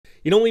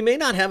You know, we may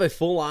not have a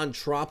full-on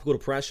tropical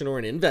depression or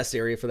an invest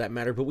area for that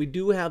matter, but we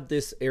do have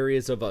this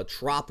areas of a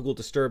tropical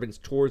disturbance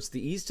towards the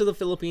east of the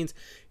Philippines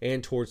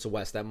and towards the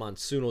west, that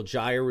monsoonal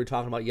gyre we were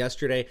talking about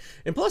yesterday.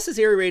 And plus this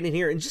area right in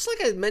here, and just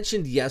like I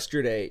mentioned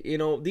yesterday, you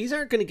know, these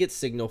aren't going to get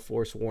signal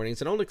force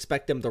warnings. I don't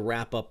expect them to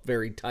wrap up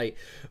very tight,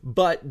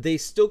 but they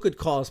still could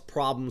cause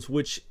problems,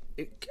 which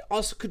it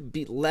also could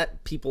be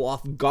let people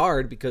off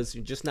guard because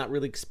you're just not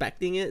really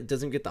expecting it. It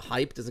doesn't get the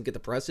hype, doesn't get the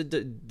press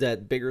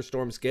that bigger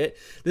storms get.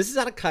 This is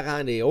out of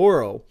Cagayan de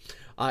Oro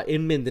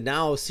in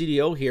Mindanao,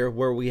 CDO here,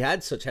 where we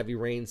had such heavy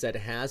rains that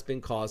has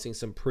been causing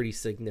some pretty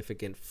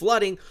significant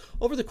flooding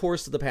over the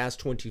course of the past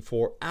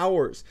 24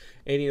 hours.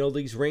 And, you know,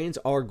 these rains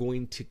are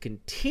going to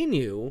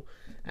continue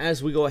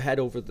as we go ahead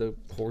over the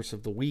course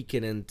of the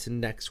weekend into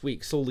next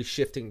week, slowly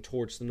shifting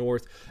towards the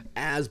north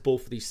as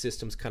both of these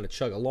systems kind of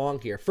chug along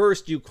here.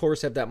 First, you of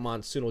course have that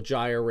monsoonal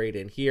gyre right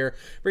in here,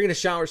 bringing the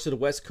showers to the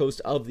west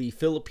coast of the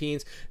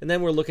Philippines, and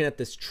then we're looking at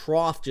this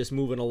trough just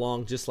moving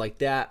along just like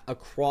that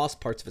across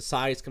parts of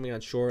Visayas, coming on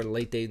shore in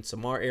Leyte and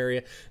Samar area,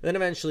 and then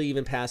eventually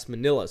even past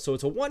Manila. So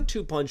it's a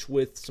 1-2 punch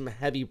with some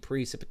heavy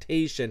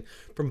precipitation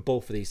from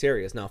both of these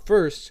areas. Now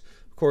first,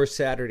 of course,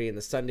 Saturday and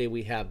the Sunday,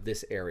 we have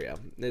this area.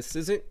 This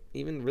isn't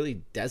even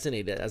really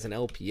designated as an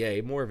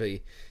LPA, more of a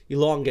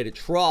elongated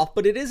trough,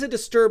 but it is a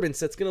disturbance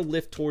that's going to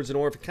lift towards the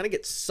north and kind of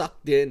get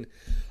sucked in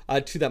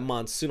to that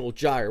monsoonal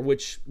gyre,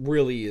 which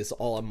really is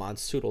all a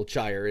monsoonal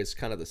gyre, is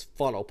kind of this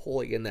funnel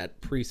pulling in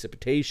that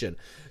precipitation.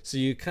 So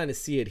you kind of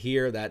see it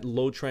here, that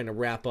low trying to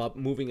wrap up,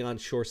 moving on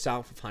shore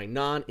south of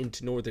Hainan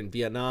into northern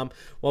Vietnam,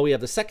 while we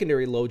have the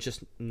secondary low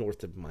just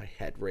north of my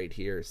head right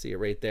here. See it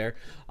right there,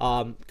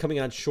 coming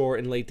on shore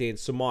in Leyte and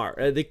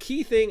Samar. The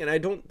key thing, and I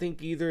don't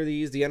think either of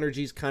these, the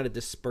energy's kind of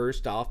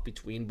dispersed off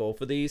between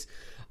both of these.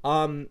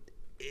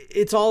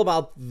 It's all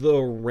about the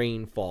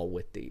rainfall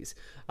with these.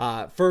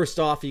 First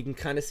off, you can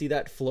kind of see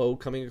that flow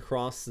coming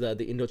across the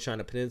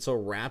Indochina Peninsula,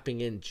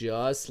 wrapping in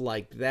just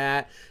like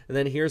that. And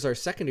then here's our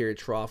secondary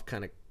trough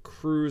kind of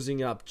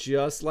cruising up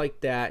just like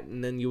that,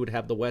 and then you would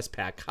have the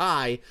Westpac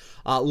High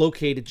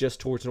located just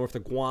towards north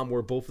of Guam,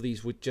 where both of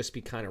these would just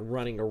be kind of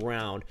running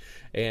around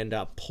and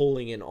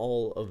pulling in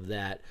all of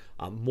that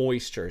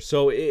moisture.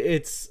 So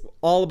it's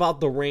all about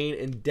the rain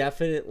and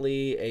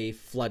definitely a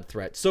flood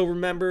threat. So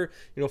remember,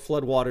 you know,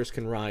 flood waters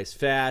can rise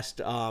fast.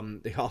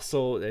 They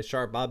also have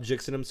sharp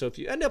objects in them. So if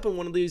you end up in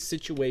one of these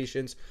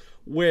situations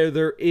where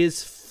there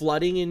is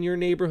flooding in your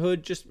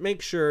neighborhood, just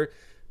make sure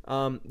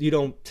you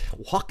don't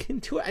walk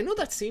into it. I know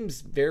that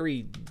seems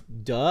very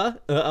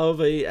of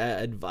a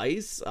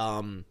advice,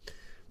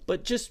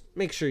 but just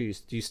make sure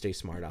you stay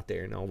smart out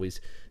there and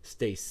always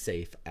stay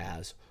safe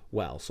as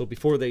well. So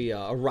before the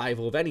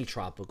arrival of any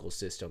tropical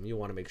system, you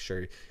want to make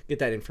sure you get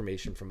that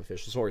information from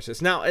official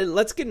sources. Now,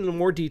 let's get into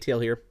more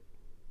detail here.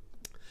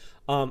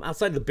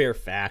 Outside of the bare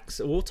facts,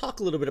 we'll talk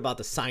a little bit about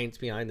the science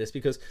behind this,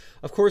 because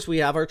of course we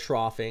have our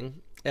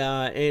troughing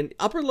and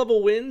upper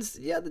level winds.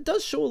 Yeah, that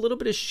does show a little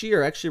bit of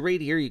shear. Actually, right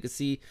here you can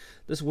see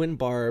this wind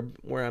barb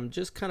where I'm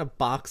just kind of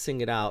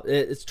boxing it out.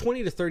 It's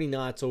 20 to 30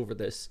 knots over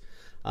this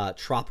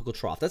tropical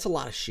trough. That's a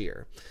lot of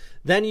shear.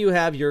 Then you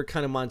have your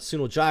kind of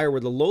monsoonal gyre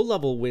where the low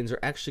level winds are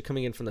actually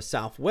coming in from the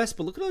southwest,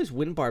 but look at all these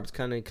wind barbs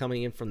kind of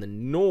coming in from the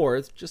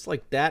north, just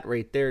like that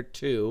right there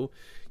too.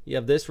 You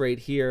have this right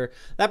here.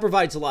 That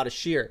provides a lot of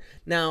shear.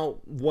 Now,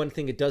 one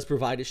thing it does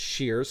provide is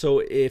shear. So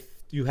if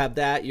you have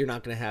that, you're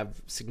not going to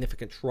have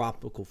significant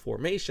tropical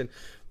formation,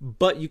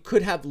 but you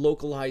could have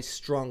localized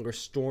stronger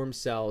storm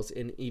cells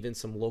and even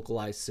some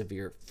localized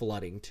severe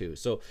flooding too.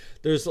 So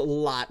there's a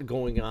lot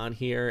going on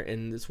here,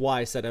 and that's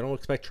why I said I don't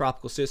expect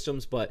tropical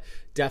systems, but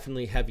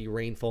definitely heavy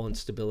rainfall,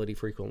 instability,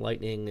 frequent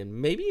lightning, and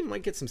maybe you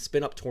might get some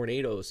spin up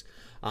tornadoes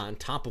on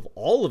top of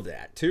all of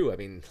that too. I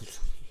mean,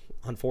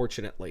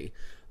 unfortunately,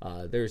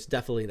 there's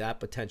definitely that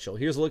potential.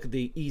 Here's a look at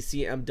the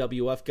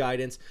ECMWF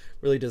guidance.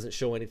 Really doesn't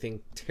show anything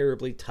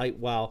terribly tight,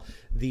 while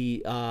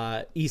the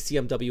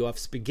ECMWF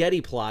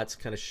spaghetti plots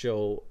kind of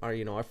show our,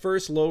 you know, our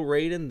first low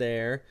rate in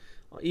there,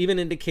 even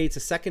indicates a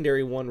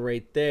secondary one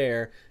right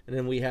there, and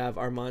then we have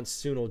our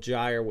monsoonal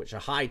gyre, which a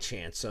high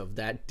chance of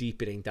that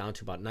deepening down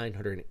to about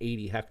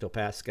 980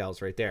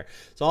 hectopascals right there.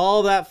 So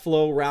all that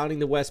flow rounding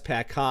the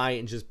Westpac High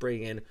and just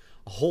bringing in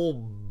a whole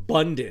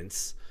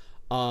abundance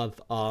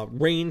of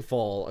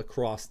rainfall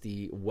across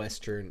the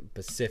western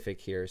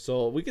Pacific here.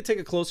 So we could take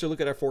a closer look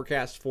at our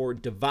forecast for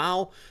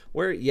Davao,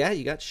 where, yeah,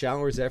 you got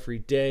showers every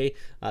day.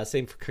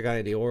 Same for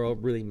Cagayan de Oro.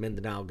 Really,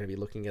 Mindanao going to be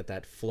looking at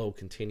that flow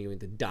continuing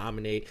to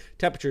dominate.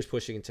 Temperatures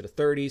pushing into the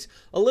 30s.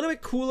 A little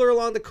bit cooler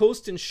along the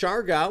coast in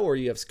Siargao, where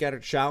you have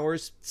scattered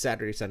showers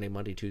Saturday, Sunday,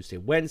 Monday, Tuesday,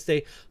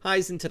 Wednesday.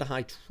 Highs into the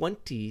high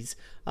 20s.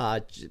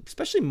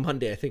 Especially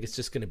Monday, I think it's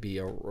just going to be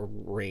a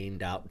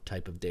rained out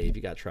type of day if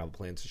you got travel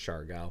plans to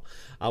Siargao.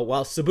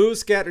 While Cebu,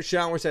 scattered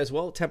showers as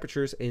well,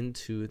 temperatures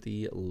into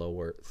the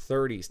lower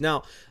 30s.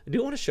 Now, I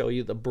do want to show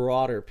you the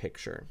broader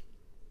picture,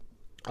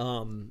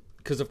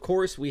 because of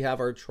course we have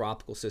our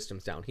tropical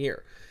systems down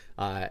here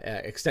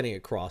extending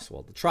across,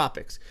 well, the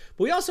tropics.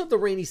 But we also have the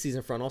rainy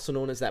season front, also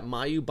known as that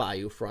Mayu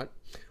Bayu front,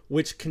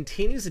 which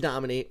continues to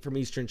dominate from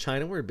eastern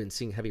China, where we've been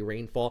seeing heavy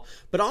rainfall,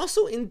 but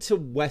also into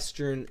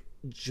western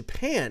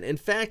Japan. In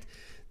fact,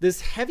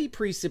 this heavy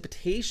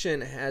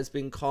precipitation has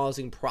been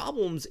causing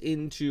problems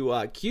into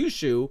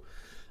Kyushu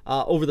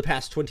over the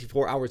past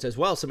 24 hours as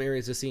well. Some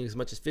areas are seeing as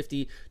much as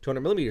 50 to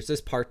 100 millimeters.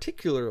 This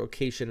particular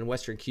location in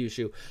western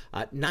Kyushu,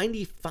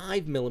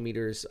 95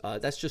 millimeters.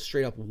 That's just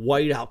straight up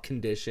whiteout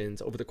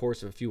conditions over the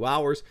course of a few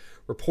hours.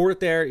 Reported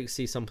there. You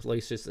see some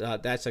places,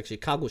 that's actually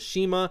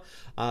Kagoshima,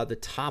 the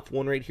top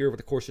one right here over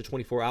the course of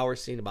 24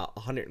 hours, seeing about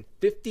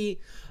 150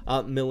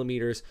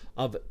 millimeters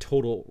of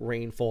total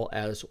rainfall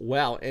as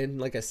well. And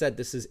like I said,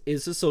 this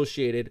is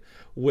associated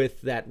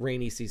with that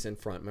rainy season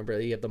front. Remember,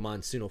 you have the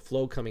monsoonal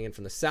flow coming in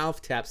from the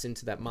south, taps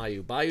into that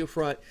Mayu Bayou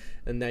front,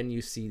 and then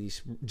you see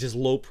these just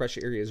low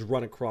pressure areas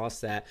run across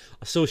that,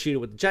 associated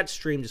with the jet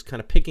stream, just kind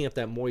of picking up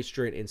that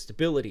moisture and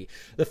instability.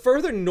 The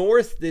further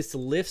north this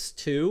lifts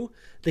to,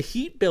 the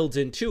heat builds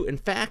in too. In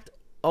fact,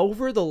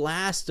 over the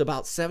last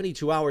about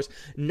 72 hours,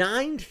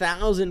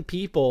 9,000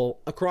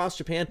 people across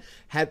Japan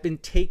have been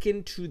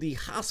taken to the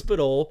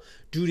hospital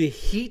due to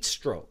heat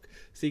stroke.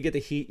 So you get the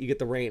heat, you get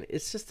the rain.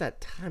 It's just that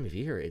time of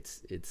year.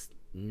 It's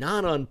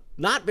not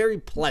very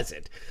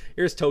pleasant.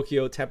 Here's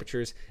Tokyo,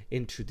 temperatures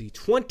into the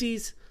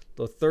 20s,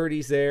 the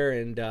 30s there,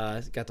 and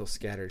got those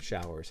scattered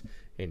showers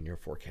in your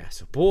forecast.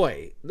 So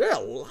boy, there's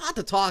a lot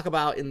to talk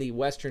about in the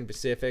Western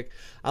Pacific.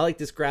 I like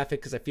this graphic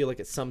because I feel like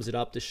it sums it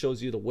up. This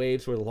shows you the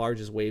waves, where the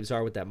largest waves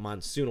are, with that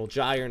monsoonal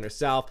gyre in the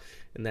south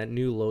and that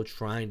new low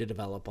trying to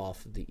develop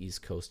off of the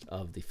east coast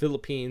of the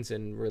Philippines,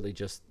 and really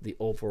just the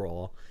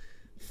overall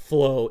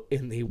flow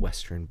in the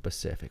Western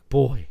Pacific.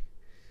 Boy,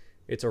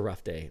 it's a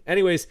rough day.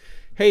 Anyways,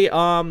 hey,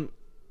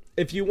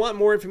 if you want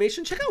more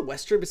information, check out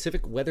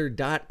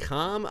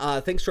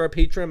westernpacificweather.com. Thanks to our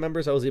Patreon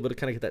members, I was able to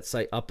kind of get that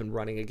site up and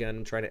running again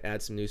and try to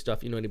add some new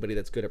stuff. You know, anybody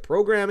that's good at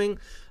programming,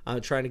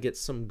 trying to get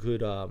some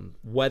good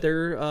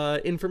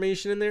weather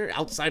information in there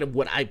outside of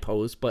what I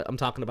post. But I'm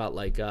talking about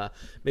like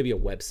maybe a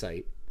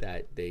website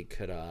that they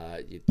could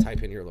you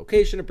type in your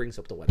location, it brings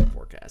up the weather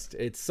forecast.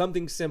 It's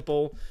something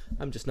simple.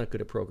 I'm just not good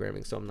at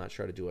programming, so I'm not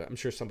sure how to do it. I'm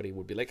sure somebody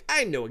would be like,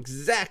 I know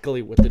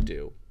exactly what to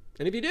do.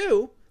 And if you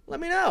do, let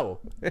me know.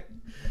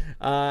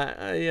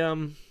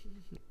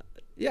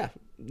 Yeah,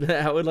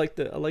 I would like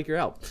your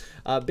help.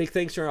 Big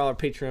thanks to all our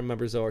Patreon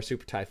members, though, our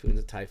Super Typhoons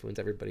and Typhoons,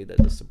 everybody that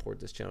does support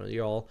this channel.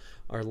 You all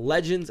are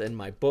legends in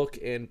my book,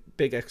 and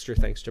big extra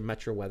thanks to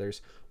Metro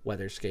Weather's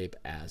Weatherscape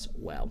as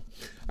well.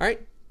 All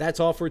right, that's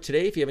all for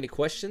today. If you have any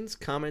questions,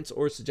 comments,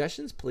 or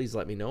suggestions, please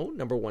let me know.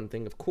 Number one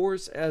thing, of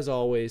course, as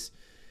always,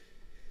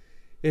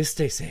 is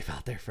stay safe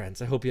out there,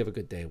 friends. I hope you have a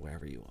good day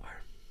wherever you are.